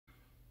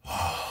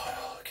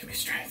Give me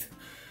strength.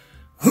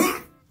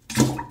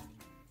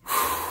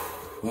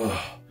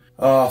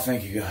 Oh,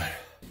 thank you, God.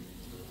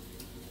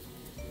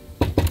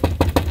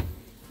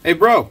 Hey,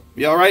 bro,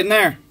 you all right in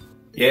there?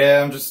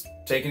 Yeah, I'm just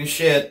taking a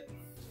shit.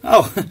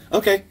 Oh,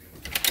 okay.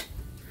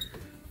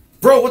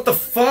 Bro, what the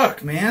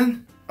fuck,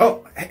 man?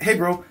 Oh, hey,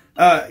 bro.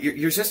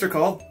 Your sister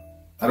called?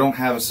 I don't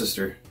have a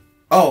sister.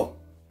 Oh,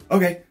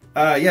 okay.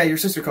 Yeah, your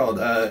sister called.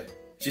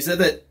 She said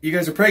that you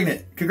guys are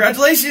pregnant.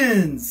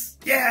 Congratulations!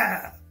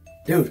 Yeah!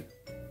 Dude,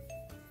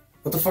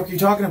 what the fuck are you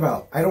talking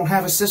about? I don't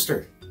have a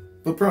sister.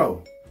 But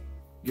bro,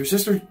 your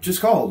sister just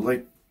called.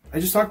 Like, I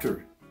just talked to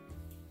her.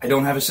 I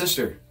don't have a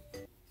sister.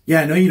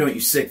 Yeah, no you don't,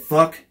 you sick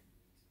fuck.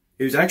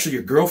 It was actually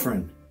your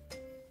girlfriend.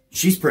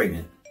 She's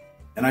pregnant.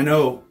 And I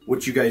know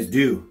what you guys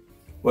do.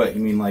 What,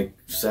 you mean like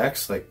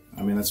sex? Like,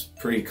 I mean, that's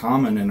pretty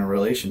common in a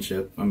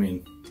relationship. I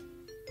mean,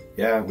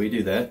 yeah, we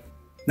do that.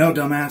 No,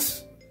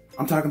 dumbass.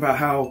 I'm talking about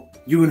how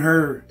you and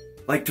her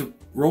like to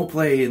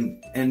roleplay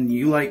and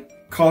you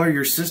like call her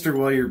your sister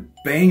while you're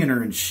banging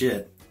her and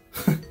shit.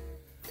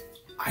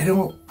 I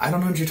don't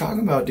know what you're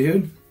talking about,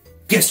 dude.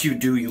 Yes, you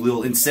do, you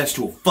little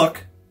incestual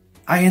fuck.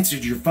 I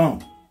answered your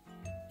phone.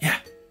 Yeah,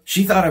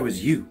 she thought I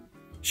was you.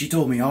 She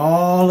told me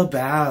all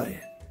about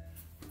it.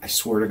 I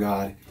swear to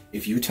God,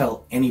 if you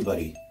tell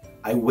anybody,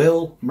 I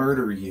will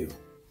murder you.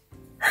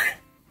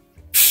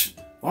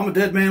 Well, I'm a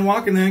dead man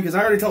walking then, because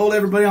I already told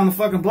everybody on the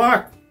fucking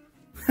block.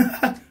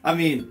 I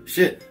mean,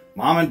 shit.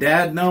 Mom and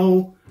Dad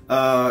know.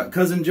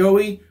 Cousin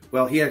Joey,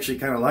 well, he actually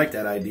kind of liked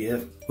that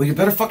idea. Well, you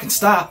better fucking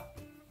stop.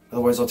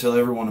 Otherwise, I'll tell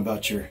everyone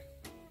about your...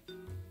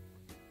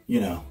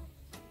 You know.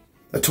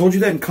 I told you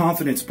that in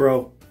confidence,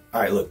 bro.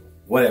 Alright, look.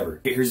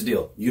 Whatever. Here's the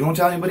deal. You don't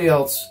tell anybody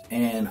else,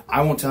 and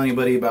I won't tell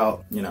anybody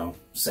about, you know,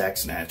 sack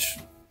snatch.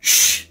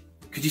 Shh!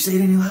 Could you say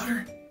it any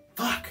louder?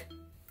 Fuck.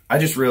 I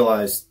just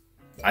realized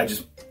I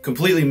just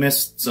completely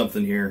missed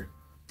something here.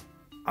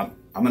 I'm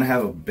gonna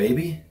have a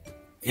baby?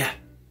 Yeah.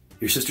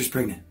 Your sister's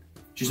pregnant.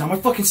 She's not my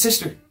fucking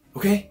sister,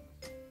 okay?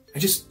 I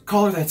just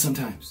call her that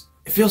sometimes.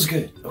 It feels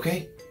good,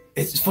 okay?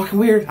 It's fucking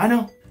weird, I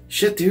know.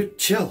 Shit, dude,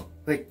 chill.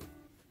 Like,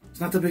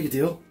 it's not that big a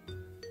deal.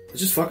 I'm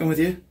just fucking with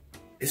you.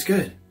 It's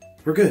good.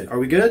 We're good. Are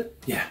we good?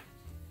 Yeah.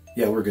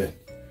 Yeah, we're good.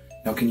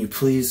 Now, can you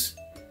please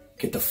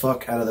get the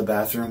fuck out of the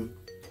bathroom?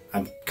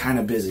 I'm kind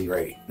of busy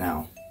right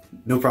now.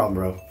 No problem,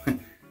 bro.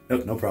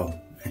 No problem.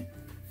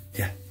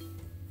 Yeah.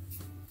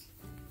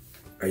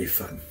 Are you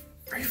fucking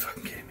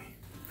kidding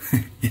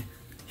me? Yeah.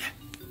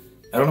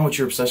 I don't know what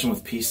your obsession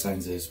with peace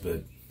signs is,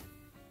 but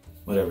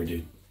whatever,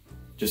 dude.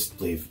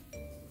 Just leave.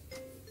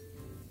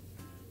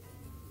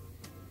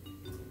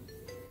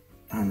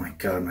 Oh my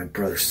God, my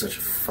brother's such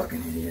a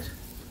fucking idiot.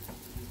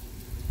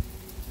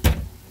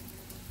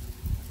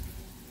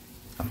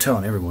 I'm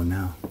telling everyone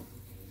now.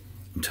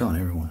 I'm telling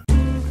everyone.